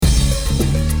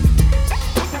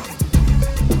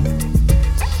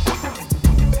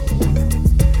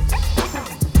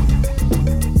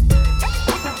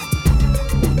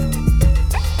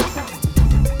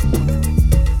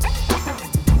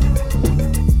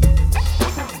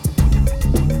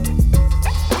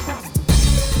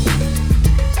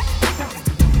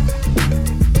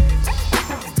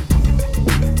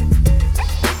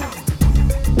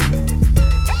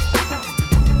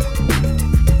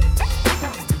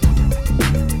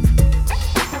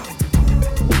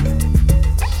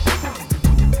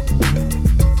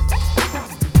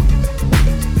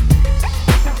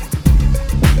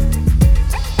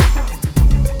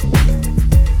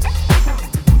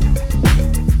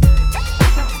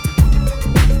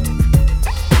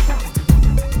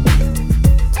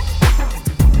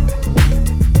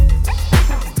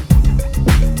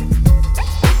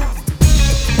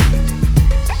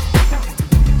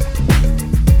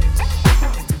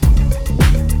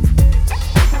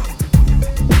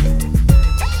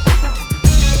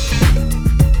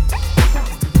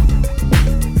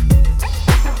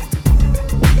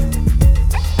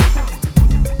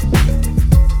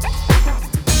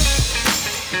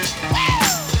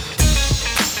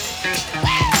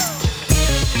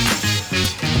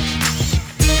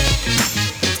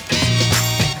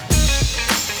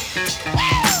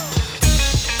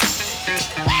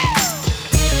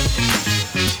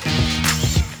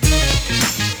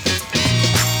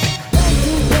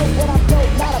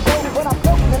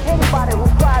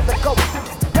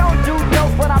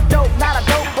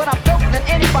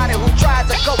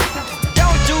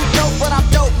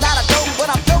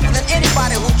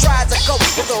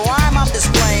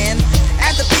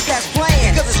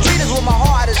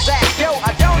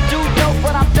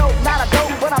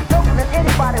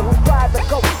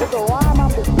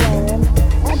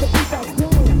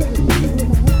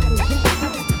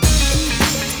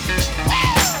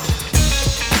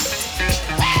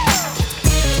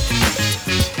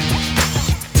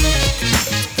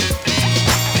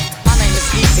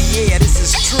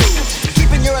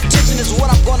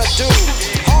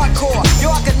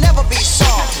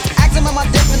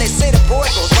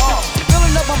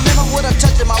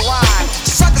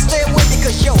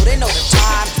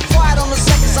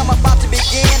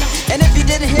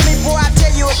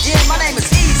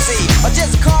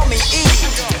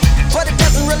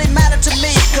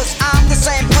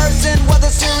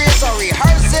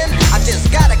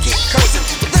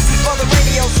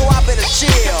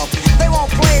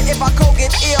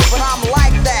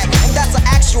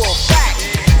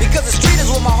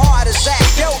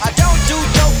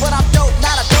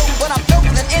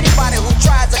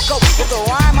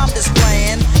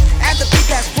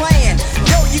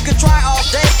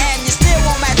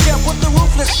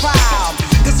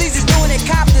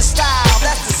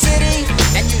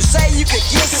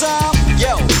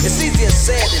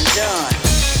done.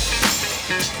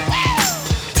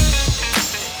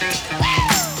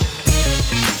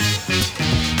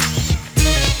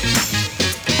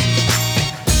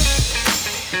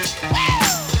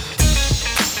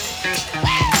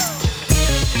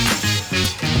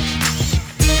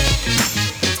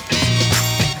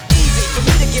 Easy for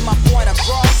me to get my point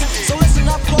across. So listen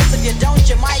up close, if you don't,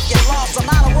 you might get lost. I'm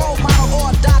not a role model or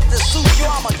a Dr. Seuss, yo,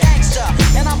 I'm a gangster,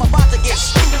 and I'm about to get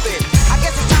stupid. I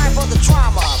guess it's time for the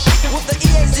trauma. With the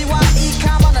E-A-Z-Y-E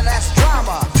comma, now that's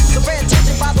drama. So pay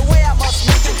attention, by the way, I must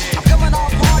mention, I'm coming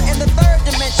off hard in the third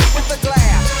dimension with the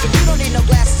glare. But you don't need no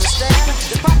glasses to stare.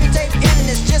 Just pop your tape in and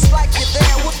it's just like you're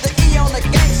there with the E on the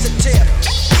gangster tip.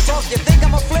 So if you think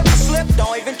I'm a flip or slip,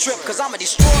 don't even trip, cause I'm a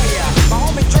destroyer. My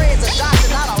homie Dre is a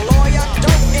doctor, not a lawyer.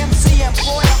 Dope MC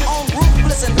employer on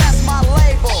ruthless, and that's my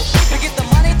label. We get the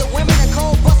money, the women, and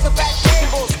cold buster back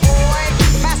cables, boy.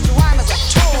 Master rhyme is a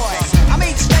toy. I'm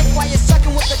eating steak while you're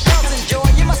sucking with the girls enjoy.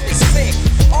 You must be sick,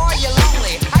 or you're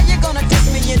lonely. How you gonna diss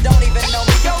me, you don't even know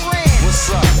me? Yo, Ren, what's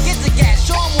up? Get the gas,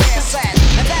 show 'em where it's at.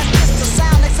 And that's just the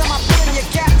sound. Next time I put in your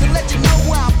cap to let you know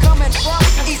where I'm coming from.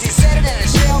 Easy said it and it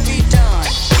shall be done.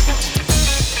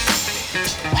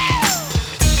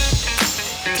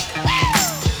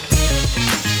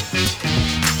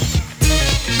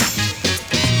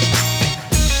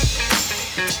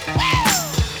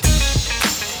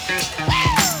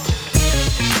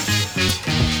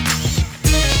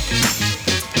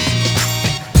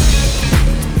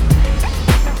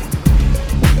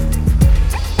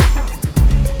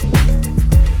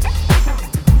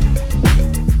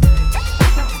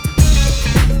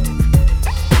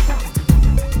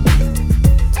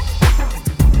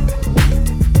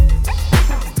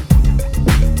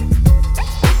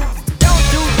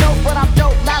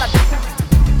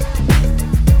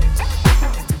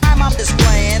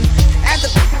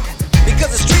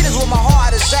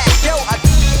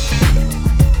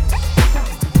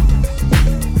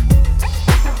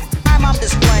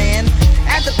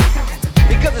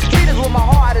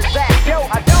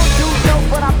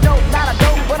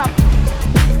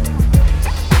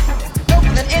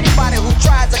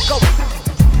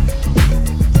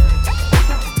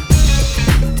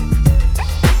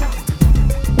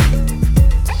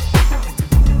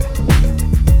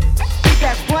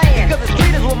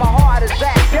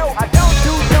 Yo,